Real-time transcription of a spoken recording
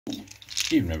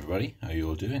Evening everybody, how you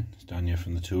all doing? It's Dan here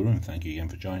from the tool room. Thank you again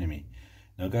for joining me.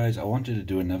 Now guys, I wanted to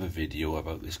do another video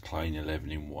about this Klein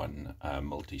 11-in-1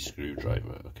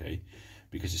 multi-screwdriver, okay?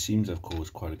 Because it seems I've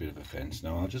caused quite a bit of offence.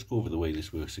 Now I'll just go over the way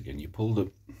this works again. You pull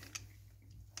the...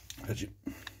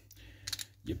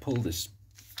 You pull this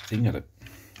thing at it.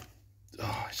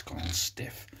 Oh, it's gone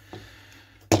stiff.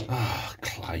 Ah,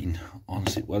 Klein,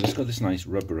 honestly. Well, it's got this nice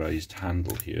rubberized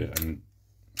handle here,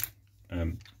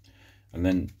 and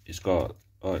then it's got,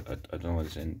 oh, I don't know what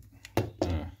it's in.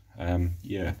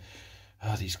 Yeah.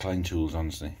 Ah, these Klein tools,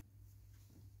 honestly.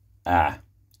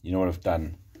 You know what I've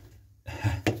done?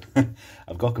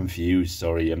 I've got confused.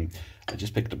 Sorry. I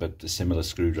just picked up a similar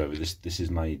screwdriver. This is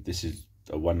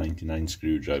a 199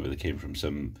 screwdriver that came from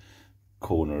some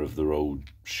corner of the road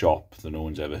shop that no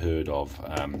one's ever heard of.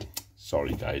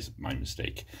 Sorry guys, my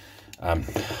mistake.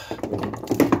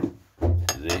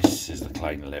 This is the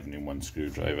Klein 11-in-1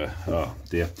 screwdriver. Oh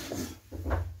dear.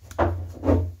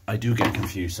 I do get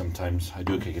confused sometimes. I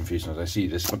see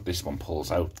this one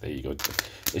pulls out. There you go.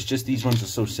 It's just these ones are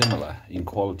so similar in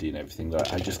quality and everything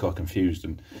that I just got confused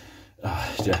and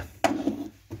yeah.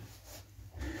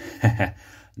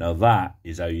 Now that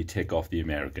is how you tick off the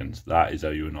Americans. That is how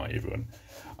you annoy everyone.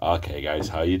 Okay guys,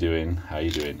 how you doing?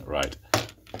 Right.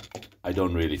 I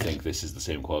don't really think this is the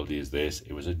same quality as this.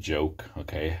 It was a joke,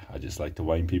 okay? I just like to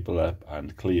wind people up,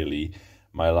 and clearly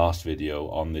my last video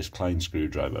on this Klein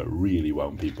screwdriver really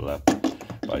wound people up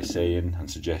by saying and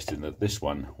suggesting that this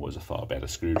one was a far better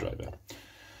screwdriver.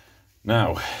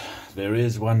 Now, there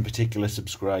is one particular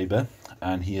subscriber,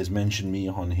 and he has mentioned me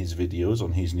on his videos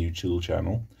on his new tool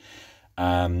channel,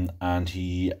 and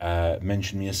he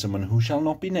mentioned me as someone who shall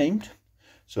not be named.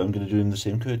 So I'm going to do him the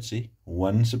same courtesy.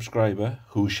 One subscriber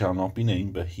who shall not be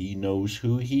named, but he knows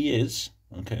who he is,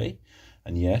 okay?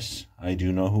 And yes, I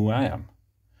do know who I am.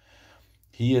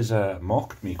 He has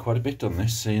mocked me quite a bit on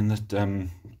this, saying that,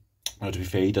 now to be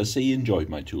fair, he does say he enjoyed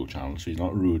my tool channel, so he's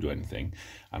not rude or anything.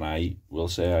 And I will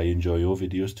say I enjoy your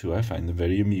videos too. I find them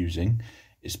very amusing,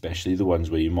 especially the ones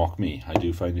where you mock me. I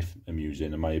do find it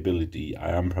amusing, and I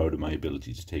am proud of my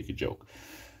ability to take a joke.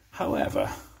 However,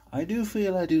 I do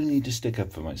feel I do need to stick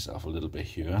up for myself a little bit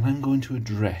here, and I'm going to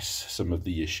address some of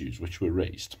the issues which were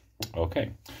raised.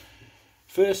 Okay.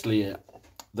 Firstly,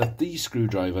 that these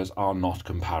screwdrivers are not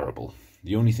comparable.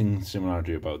 The only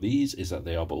similarity about these is that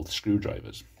they are both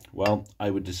screwdrivers. Well, I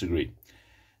would disagree.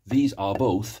 These are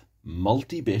both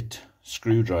multi-bit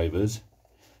screwdrivers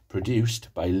produced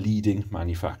by leading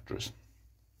manufacturers.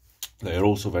 They are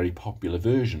also very popular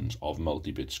versions of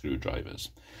multi-bit screwdrivers.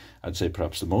 I'd say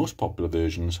perhaps the most popular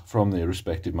versions from their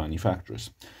respective manufacturers.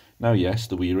 Now yes,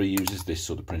 the Wera uses this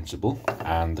sort of principle,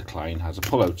 and the Klein has a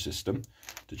pull-out system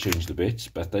to change the bits,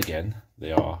 but again,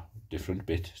 they are different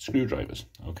bit screwdrivers,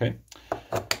 okay?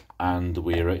 And the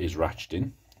Wera is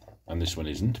ratcheting, and this one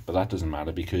isn't, but that doesn't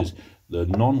matter because the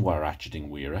non-ratcheting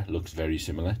Wera looks very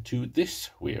similar to this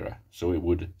Wera, so it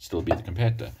would still be the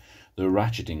competitor. The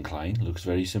ratcheting Klein looks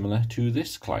very similar to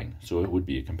this Klein, so it would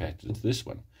be a competitor to this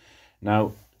one.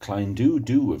 Now, Klein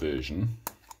do a version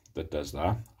that does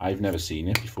that. I've never seen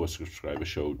it before. A subscriber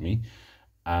showed me,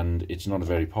 and it's not a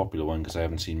very popular one because I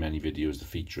haven't seen many videos that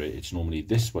feature it. It's normally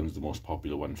this one's the most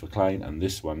popular one for Klein, and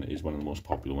this one is one of the most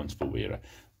popular ones for Wera.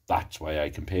 That's why I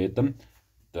compared them.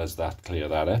 Does that clear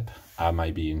that up? Am I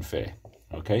being fair?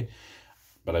 Okay,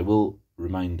 but I will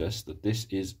remind us that this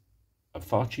is a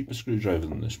far cheaper screwdriver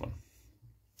than this one,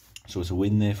 so it's a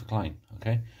win there for Klein.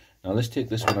 Okay, now let's take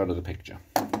this one out of the picture.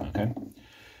 Okay,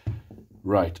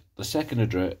 right, the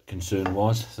second concern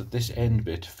was that this end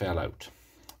bit fell out,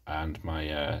 and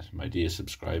my my dear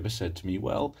subscriber said to me,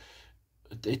 well,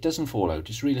 it doesn't fall out,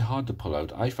 it's really hard to pull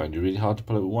out. I find it really hard to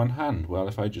pull out with one hand. Well,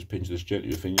 if I just pinch this gently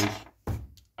with fingers,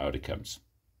 out it comes.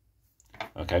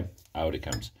 Okay, out it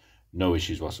comes. No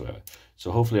issues whatsoever.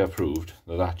 So hopefully I've proved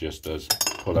that that just does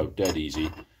pull out dead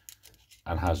easy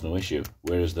and has no issue.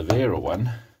 Whereas the Wera one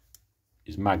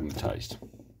is magnetized.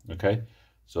 Okay,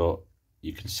 so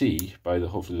you can see by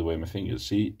hopefully the way my fingers,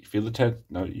 see, feel the tense.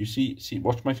 Now you see,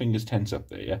 watch my fingers tense up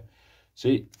there, yeah?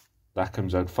 See, that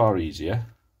comes out far easier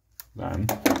than,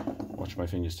 watch my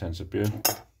fingers tense up here,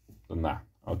 than that,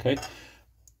 okay?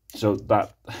 So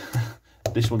that,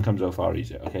 this one comes out far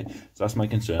easier, okay? So that's my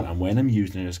concern, and when I'm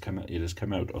using it, it has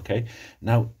come out, okay?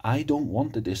 Now, I don't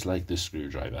want to dislike this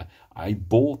screwdriver. I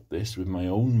bought this with my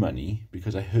own money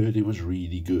because I heard it was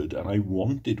really good, and I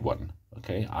wanted one,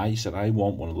 okay? I said I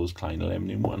want one of those Klein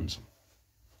 11-in-1s.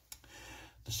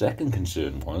 The second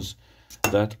concern was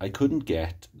that I couldn't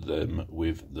get them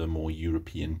with the more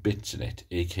European bits in it,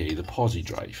 aka the posi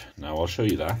drive. Now I'll show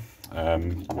you that,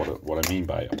 what I mean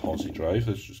by a posi drive.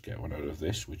 Let's just get one out of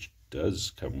this, which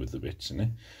does come with the bits in it.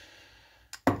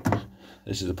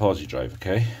 This is a posi drive,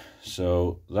 okay?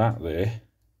 So that there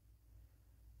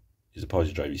is a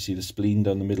posi drive. You see the spleen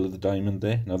down the middle of the diamond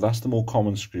there? Now that's the more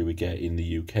common screw we get in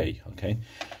the UK, okay?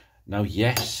 Now,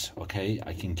 yes, okay,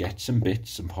 I can get some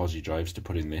bits, some posi drives to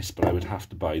put in this, but I would have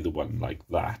to buy the one like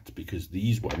that, because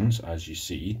these ones, as you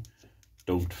see,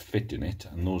 don't fit in it,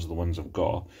 and those are the ones I've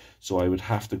got. So I would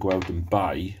have to go out and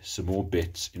buy some more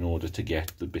bits in order to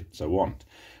get the bits I want.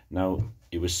 Now,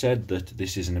 it was said that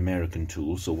this is an American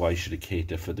tool, so why should it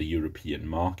cater for the European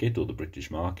market or the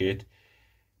British market?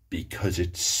 Because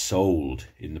it's sold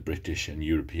in the British and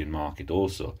European market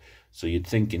also. So you'd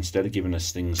think instead of giving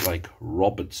us things like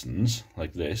Robertsons,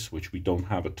 like this, which we don't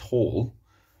have at all,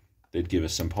 they'd give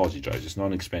us some posi drives. It's not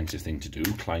an expensive thing to do.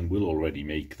 Klein will already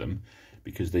make them,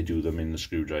 because they do them in the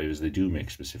screwdrivers they do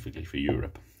make specifically for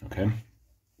Europe, okay?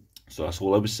 So that's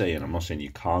all I was saying. I'm not saying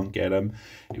you can't get them.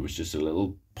 It was just a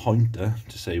little pointer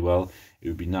to say, well, it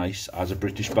would be nice as a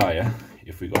British buyer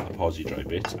if we got the posi drive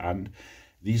bits. And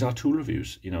these are tool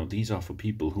reviews, you know, these are for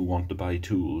people who want to buy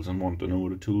tools and want to know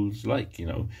what a tool's like, you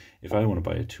know. If I want to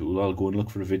buy a tool, I'll go and look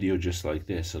for a video just like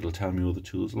this. It'll tell me what the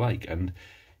tool's like. And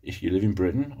if you live in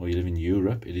Britain or you live in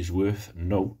Europe, it is worth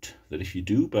note that if you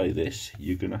do buy this,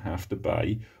 you're going to have to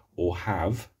buy or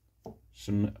have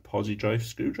some posi drive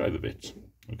screwdriver bits.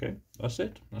 Okay, that's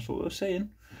it. That's all I was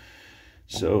saying.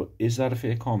 So is that a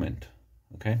fair comment?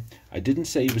 Okay, I didn't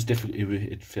say it was difficult,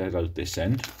 it fell out this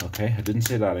end, okay? I didn't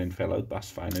say that end fell out, that's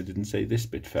fine. I didn't say this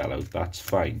bit fell out, that's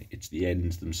fine. It's the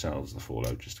ends themselves that fall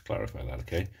out, just to clarify that,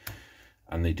 okay?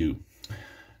 And they do.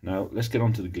 Now, let's get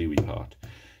on to the gluey part.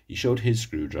 He showed his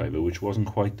screwdriver, which wasn't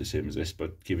quite the same as this,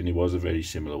 but given it was a very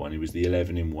similar one, it was the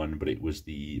 11-in-1, but it was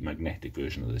the magnetic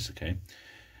version of this, okay?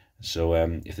 So,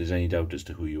 if there's any doubt as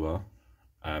to who you are,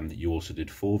 you also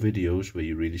did 4 videos where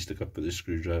you really stuck up for this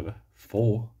screwdriver.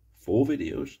 4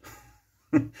 videos.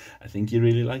 I think you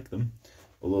really like them,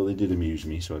 although they did amuse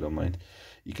me, so I don't mind.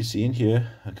 You can see in here,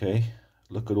 okay,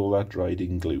 look at all that dried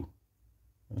in glue.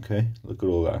 Okay, look at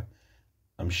all that.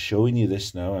 I'm showing you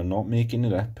this now, I'm not making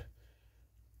it up.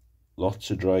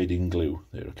 Lots of dried in glue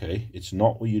there, okay? It's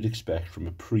not what you'd expect from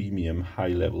a premium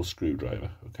high-level screwdriver,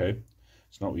 okay?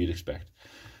 It's not what you'd expect.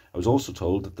 I was also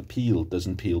told that the peel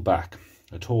doesn't peel back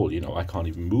at all. You know, I can't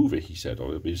even move it, he said, or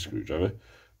it'll be a screwdriver.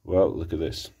 Well, look at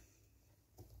this.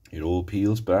 It all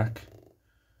peels back,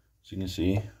 so you can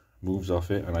see, moves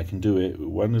off it, and I can do it with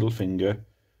one little finger,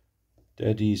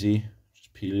 dead easy,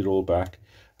 just peel it all back,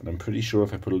 and I'm pretty sure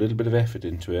if I put a little bit of effort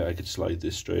into it, I could slide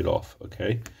this straight off,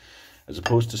 okay? As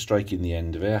opposed to striking the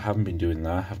end of it, I haven't been doing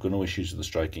that. I've got no issues with the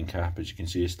striking cap. As you can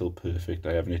see, it's still perfect.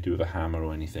 I haven't hit it with a hammer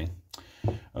or anything.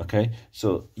 Okay,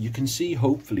 so you can see,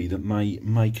 hopefully, that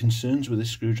my concerns with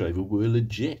this screwdriver were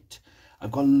legit.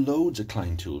 I've got loads of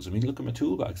Klein tools. I mean, look at my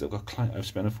tool bags. I've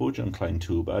spent a fortune on Klein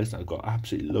tool bags. I've got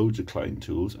absolutely loads of Klein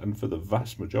tools, and for the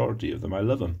vast majority of them, I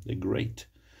love them. They're great,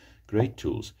 great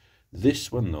tools.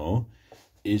 This one, though,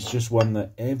 is just one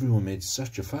that everyone made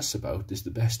such a fuss about. It's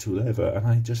the best tool ever, and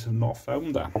I just have not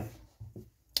found that.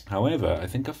 However, I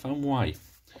think I found why.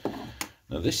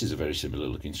 Now, this is a very similar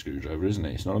looking screwdriver, isn't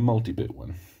it? It's not a multi-bit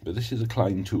one, but this is a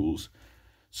Klein Tools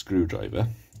screwdriver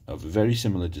of a very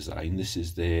similar design. This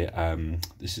is their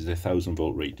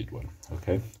 1000-volt rated one,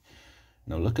 okay?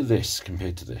 Now, look at this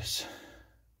compared to this.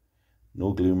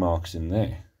 No glue marks in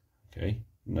there, okay?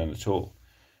 None at all.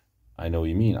 I know what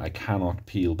you mean. I cannot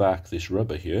peel back this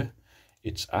rubber here.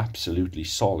 It's absolutely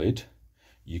solid.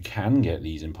 You can get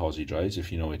these in posi drives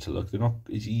if you know where to look. They're not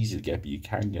as easy to get, but you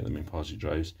can get them in posi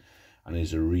drives. And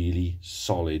it's a really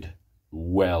solid,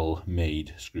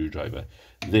 well-made screwdriver.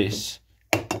 This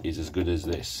is as good as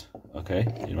this, okay?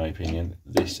 In my opinion,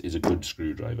 this is a good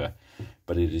screwdriver,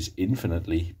 but it is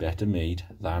infinitely better made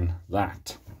than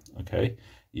that, okay?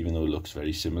 Even though it looks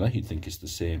very similar, you'd think it's the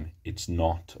same. It's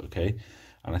not, okay?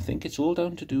 And I think it's all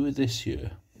down to do with this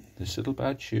here. This little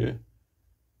badge here,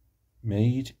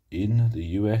 made in the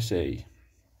USA,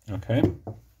 okay?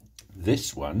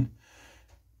 This one,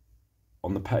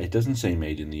 on the it doesn't say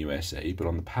made in the USA, but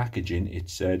on the packaging it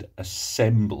said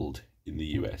assembled in the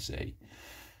USA.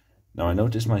 Now, I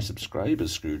noticed my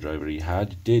subscriber's screwdriver he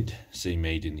had did say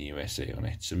made in the USA on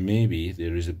it, so maybe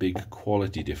there is a big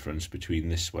quality difference between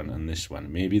this one and this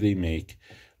one. Maybe they make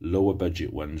lower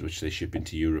budget ones which they ship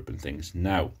into Europe and things.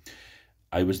 Now,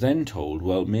 I was then told,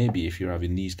 well, maybe if you're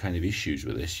having these kind of issues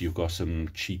with this, you've got some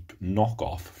cheap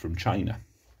knockoff from China.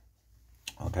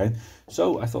 Okay,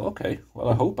 so I thought, okay, well,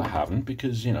 I hope I haven't,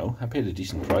 because, you know, I paid a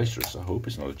decent price for it, so I hope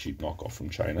it's not a cheap knockoff from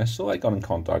China. So I got in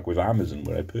contact with Amazon,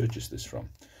 where I purchased this from.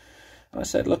 And I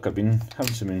said, look, I've been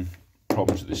having some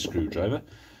problems with this screwdriver.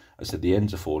 I said, the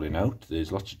ends are falling out.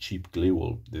 There's lots of cheap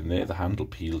glue in there. The handle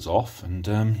peels off. And,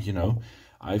 you know,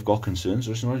 I've got concerns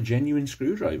that it's not a genuine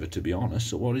screwdriver, to be honest.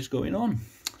 So what is going on?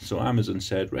 So Amazon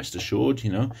said, rest assured,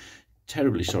 you know,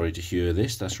 terribly sorry to hear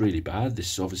this. That's really bad.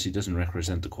 This obviously doesn't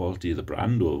represent the quality of the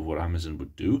brand or what Amazon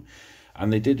would do.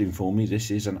 And they did inform me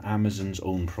this is an Amazon's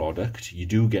own product. You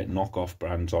do get knockoff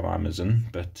brands on Amazon,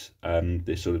 but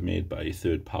they're sort of made by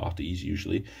third parties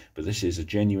usually. But this is a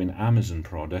genuine Amazon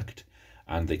product,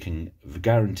 and they can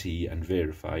guarantee and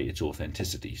verify its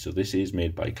authenticity. So this is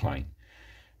made by Klein.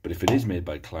 But if it is made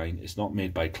by Klein, it's not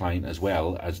made by Klein as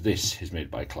well as this is made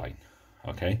by Klein.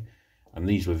 Okay? And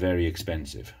these were very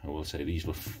expensive. I will say these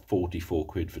were 44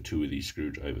 quid for 2 of these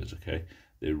screwdrivers, okay?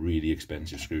 They're really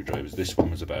expensive screwdrivers. This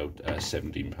one was about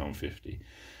 £17.50.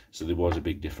 So there was a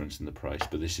big difference in the price.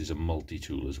 But this is a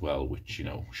multi-tool as well, which, you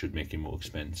know, should make it more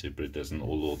expensive, but it doesn't,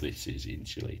 although this is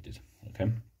insulated,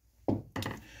 okay?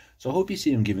 So I hope you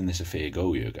see I'm giving this a fair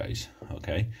go here, guys,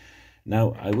 okay?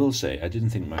 Now, I will say, I didn't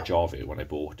think much of it when I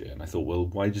bought it. And I thought, well,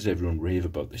 why does everyone rave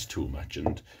about this too much?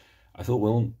 And I thought,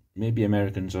 well, maybe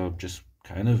Americans are just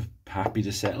kind of happy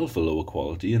to settle for lower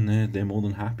quality, and they're more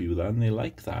than happy with that, and they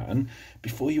like that. And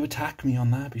before you attack me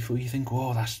on that, before you think,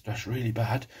 oh, that's really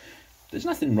bad, there's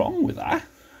nothing wrong with that.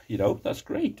 You know, that's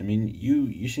great. I mean,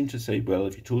 you seem to say, well,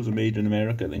 if your tools are made in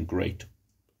America, then great.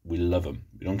 We love them.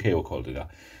 We don't care what quality they are.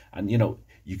 And, you know,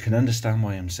 you can understand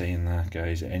why I'm saying that,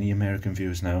 guys. Any American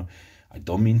viewers now, I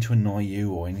don't mean to annoy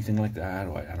you or anything like that,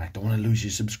 and I don't want to lose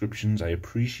your subscriptions. I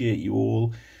appreciate you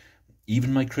all,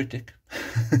 even my critic.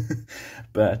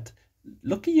 But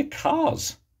look at your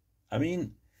cars. I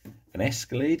mean, an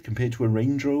Escalade compared to a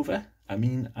Range Rover. I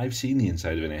mean, I've seen the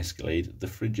inside of an Escalade. The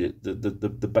fridge,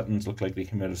 the buttons look like they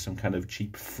came out of some kind of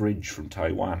cheap fridge from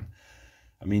Taiwan.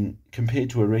 I mean,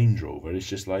 compared to a Range Rover, it's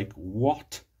just like,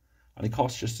 what? And it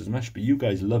costs just as much, but you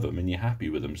guys love them and you're happy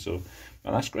with them. So,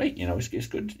 and that's great. You know, it's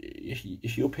good.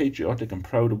 If you're patriotic and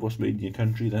proud of what's made in your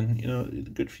country, then, you know,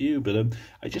 good for you. But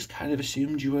I just kind of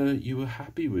assumed you were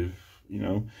happy with, you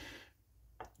know,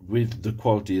 with the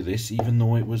quality of this, even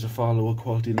though it was a far lower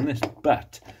quality than this.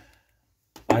 But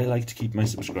I like to keep my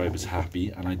subscribers happy,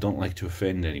 and I don't like to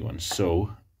offend anyone.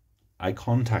 So I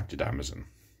contacted Amazon,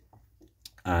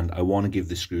 and I want to give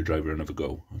this screwdriver another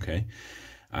go, okay?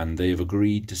 And they've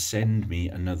agreed to send me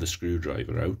another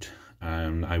screwdriver out,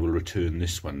 and I will return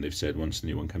this one, they've said, once the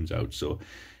new one comes out. So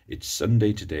it's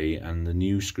Sunday today, and the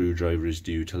new screwdriver is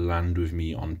due to land with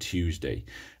me on Tuesday.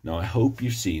 Now, I hope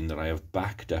you've seen that I have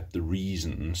backed up the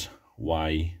reasons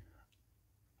why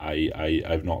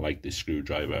I've not liked this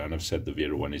screwdriver, and I've said the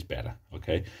Vera one is better,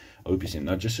 okay? I hope you've seen.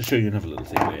 Now, just to show you another little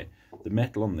thing there, the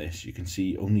metal on this, you can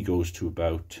see, only goes to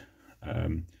about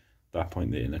that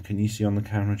point there. Now, can you see on the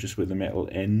camera just where the metal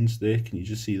ends there? Can you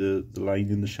just see the line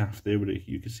in the shaft there, where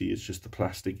you can see it's just the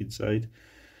plastic inside?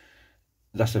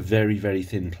 That's a very, very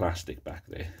thin plastic back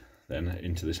there, then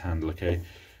into this handle, okay?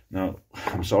 Now,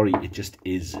 I'm sorry, it just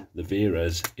is. The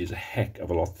Vera's is a heck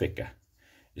of a lot thicker.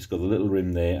 It's got a little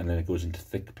rim there, and then it goes into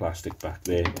thick plastic back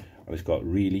there, and it's got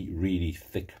really, really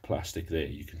thick plastic there,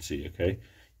 you can see, okay?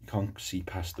 You can't see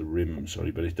past the rim, I'm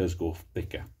sorry, but it does go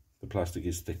thicker. The plastic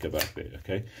is thicker back there,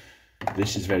 okay?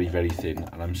 This is very, very thin,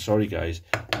 and I'm sorry, guys,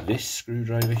 this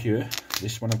screwdriver here,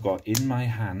 this one I've got in my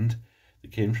hand,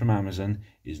 that came from Amazon,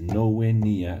 is nowhere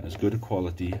near as good a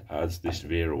quality as this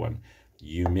Vera one.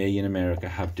 You may in America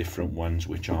have different ones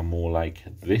which are more like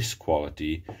this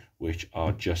quality, which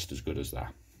are just as good as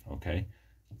that, okay?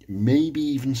 Maybe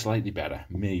even slightly better,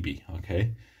 maybe,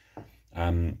 okay?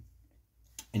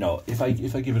 You know, if I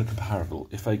give it a comparable,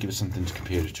 if I give it something to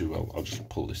compare it to, well, I'll just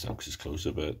pull this out because it's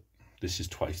closer, but this is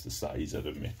twice the size, I'd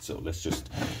admit. So let's just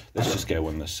get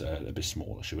one that's a bit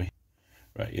smaller, shall we?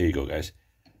 Right, here you go, guys.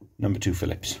 Number 2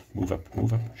 Phillips. Move up,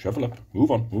 shovel up,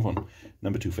 move on.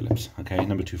 Number 2 Phillips, okay?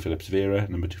 Number 2 Phillips Vera,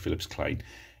 number 2 Phillips Klein.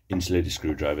 Insulated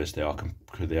screwdrivers, they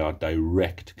are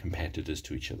direct competitors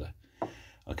to each other.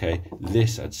 Okay,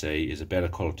 this I'd say is a better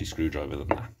quality screwdriver than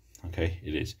that. Okay,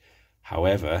 it is.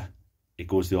 However, it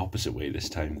goes the opposite way this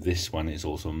time. This one is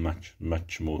also much,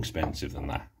 much more expensive than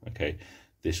that. Okay,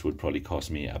 this would probably cost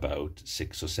me about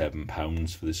 £6 or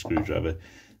 £7 for this screwdriver.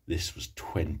 This was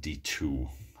 22.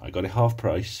 I got it half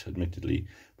price, admittedly,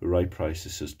 but right price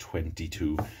this is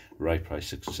 22. Right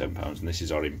price £6 or £7, and this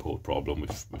is our import problem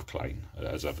with Klein,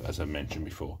 as I've mentioned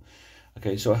before.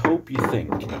 Okay, so I hope you think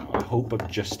now, I hope I've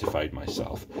justified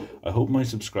myself. I hope my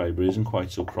subscriber isn't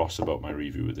quite so cross about my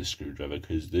review of this screwdriver,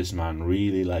 because this man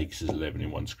really likes his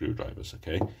 11-in-1 screwdrivers,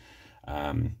 okay?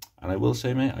 And I will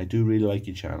say, mate, I do really like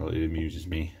your channel. It amuses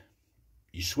me.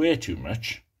 You swear too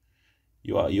much.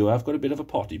 You have got a bit of a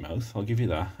potty mouth, I'll give you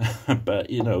that. But,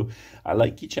 you know, I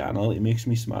like your channel. It makes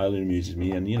me smile, it amuses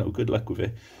me, and, you know, good luck with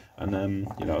it. And,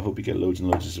 you know, I hope you get loads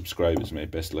and loads of subscribers, mate.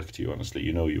 Best luck to you, honestly.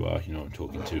 You know you are, you know I'm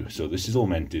talking to. So this is all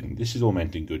meant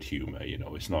in good humour, you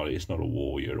know. It's not a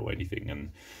war here or anything,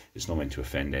 and it's not meant to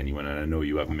offend anyone. And I know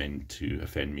you haven't meant to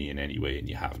offend me in any way, and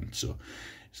you haven't. So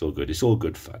it's all good. It's all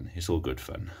good fun. It's all good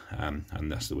fun.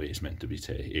 And that's the way it's meant to be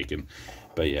taken.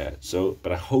 But yeah,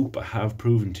 but I hope I have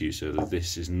proven to you, so that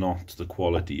this is not the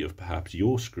quality of perhaps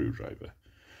your screwdriver,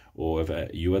 or of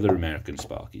you other American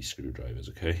Sparky screwdrivers,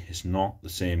 okay? It's not the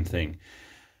same thing,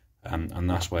 and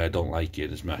that's why I don't like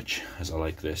it as much as I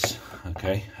like this,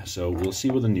 okay? So we'll see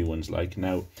what the new one's like.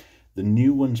 Now, the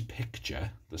new one's picture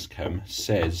that's come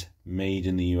says made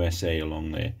in the USA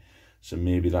along there, so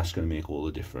maybe that's going to make all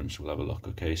the difference. We'll have a look,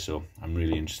 okay? So I'm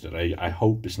really interested. I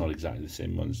hope it's not exactly the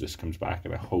same one as this comes back,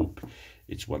 and I hope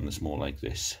it's one that's more like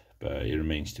this, but it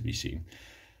remains to be seen.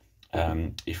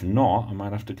 If not, I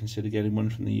might have to consider getting one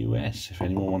from the US. If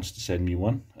anyone wants to send me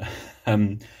one,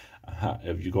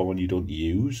 have you got one you don't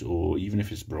use, or even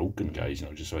if it's broken, guys, you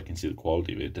know, just so I can see the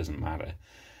quality of it, it doesn't matter.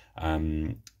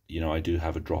 You know, I do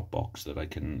have a Dropbox that I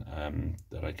can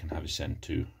have it sent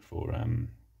to for.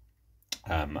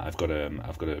 I've got an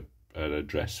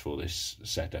address for this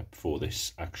setup for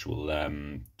this actual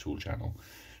tool channel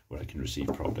where I can receive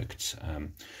products.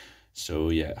 So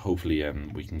yeah, hopefully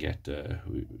we can get,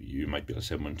 you might be able to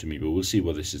send one to me, but we'll see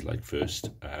what this is like first.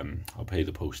 I'll pay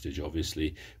the postage,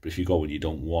 obviously, but if you got one you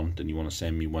don't want and you want to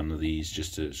send me one of these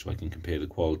just so I can compare the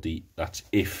quality, that's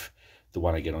if the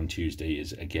one I get on Tuesday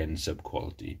is again sub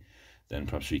quality, then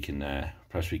perhaps we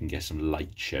can get some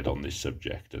light shed on this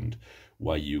subject and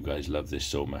why you guys love this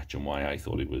so much and why I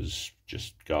thought it was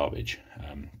just garbage,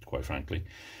 quite frankly.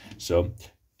 So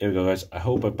here we go, guys. I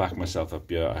hope I back myself up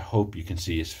here. I hope you can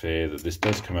see it's fair, that this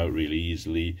does come out really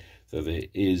easily, that there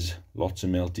is lots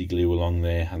of melty glue along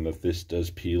there, and that this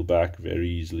does peel back very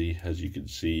easily, as you can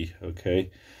see, okay?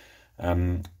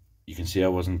 You can see I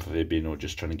wasn't fibbing or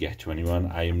just trying to get to anyone.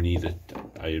 I am neither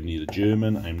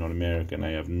German, I'm not American,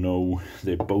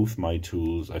 they're both my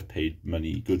tools. I've paid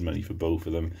good money for both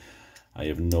of them. I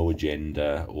have no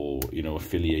agenda or, you know,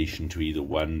 affiliation to either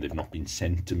one. They've not been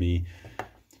sent to me.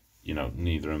 You know,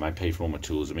 neither am I. Pay for all my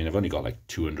tools. I mean, I've only got like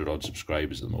 200 odd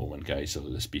subscribers at the moment, guys, so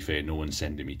let's be fair, no one's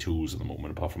sending me tools at the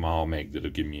moment apart from our Meg that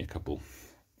have given me a couple.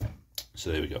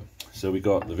 So there we go. So we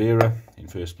got the Vera in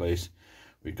first place.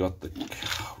 We got the,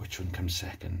 which one comes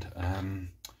second?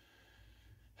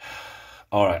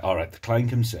 All right, the Klein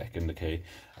comes second, okay,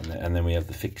 and then we have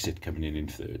the Fix-It coming in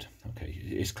third. Okay,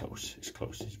 it's close. It's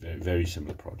very, very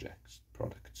similar products.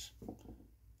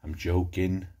 I'm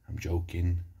joking.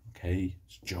 Okay,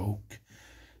 it's joke.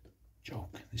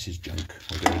 This is junk.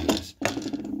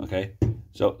 Okay,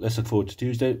 so let's look forward to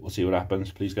Tuesday. We'll see what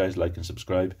happens. Please, guys, like and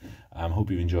subscribe.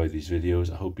 Hope you've enjoyed these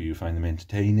videos. I hope you find them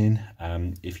entertaining.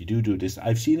 If you do this,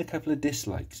 I've seen a couple of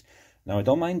dislikes. Now, I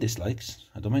don't mind dislikes,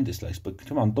 but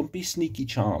come on, don't be sneaky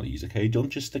Charlies, okay?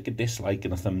 Don't just stick a dislike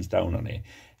and a thumbs down on it.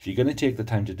 If you're going to take the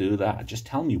time to do that, just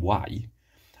tell me why.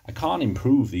 I can't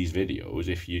improve these videos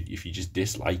if you just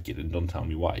dislike it and don't tell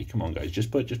me why. Come on, guys,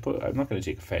 just put. I'm not going to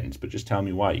take offense, but just tell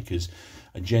me why, because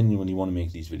I genuinely want to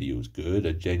make these videos good.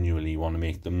 I genuinely want to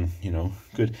make them, you know,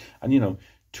 good. And, you know,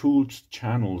 tool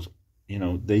channels, you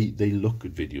know, they look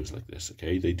at videos like this,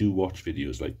 okay? They do watch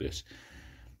videos like this.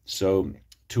 So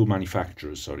tool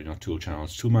manufacturers, sorry, not tool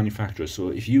channels, tool manufacturers. So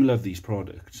if you love these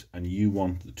products and you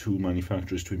want the tool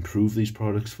manufacturers to improve these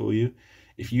products for you,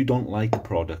 if you don't like a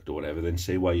product or whatever, then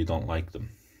say why you don't like them.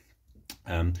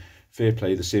 Fair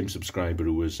play, the same subscriber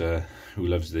who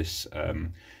loves this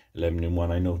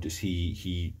 11-in-1, I noticed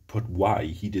he put why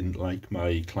he didn't like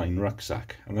my Klein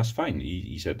rucksack, and that's fine.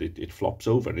 He said it flops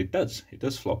over, and it does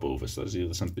flop over, so that's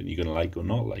either something you're going to like or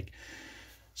not like.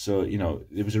 So, you know,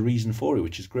 there was a reason for it,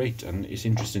 which is great, and it's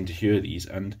interesting to hear these.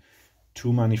 And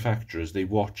tool manufacturers, they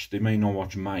may not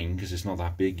watch mine because it's not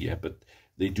that big yet, but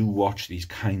they do watch these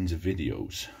kinds of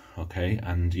videos, okay?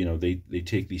 And, you know, they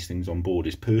take these things on board.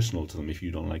 It's personal to them. If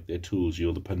you don't like their tools,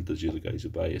 you're the punters, you're the guys who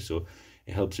buy it. So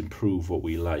it helps improve what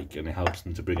we like, and it helps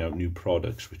them to bring out new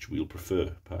products, which we'll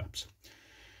prefer, perhaps.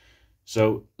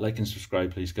 So, like and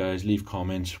subscribe, please, guys. Leave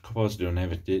comments, positive or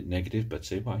negative, but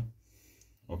say bye,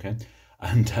 okay?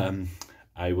 And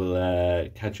I will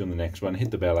catch you on the next one.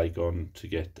 Hit the bell icon to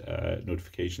get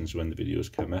notifications when the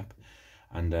videos come up.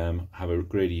 And have a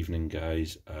great evening,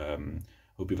 guys.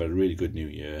 Hope you've had a really good new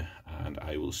year, and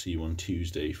I will see you on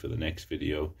Tuesday for the next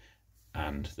video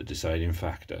and the deciding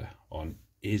factor on,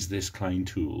 is this Klein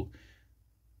tool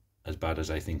as bad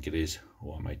as I think it is,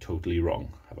 or am I totally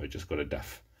wrong? Have I just got a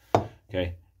duff?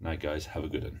 Okay, night guys, have a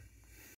good one.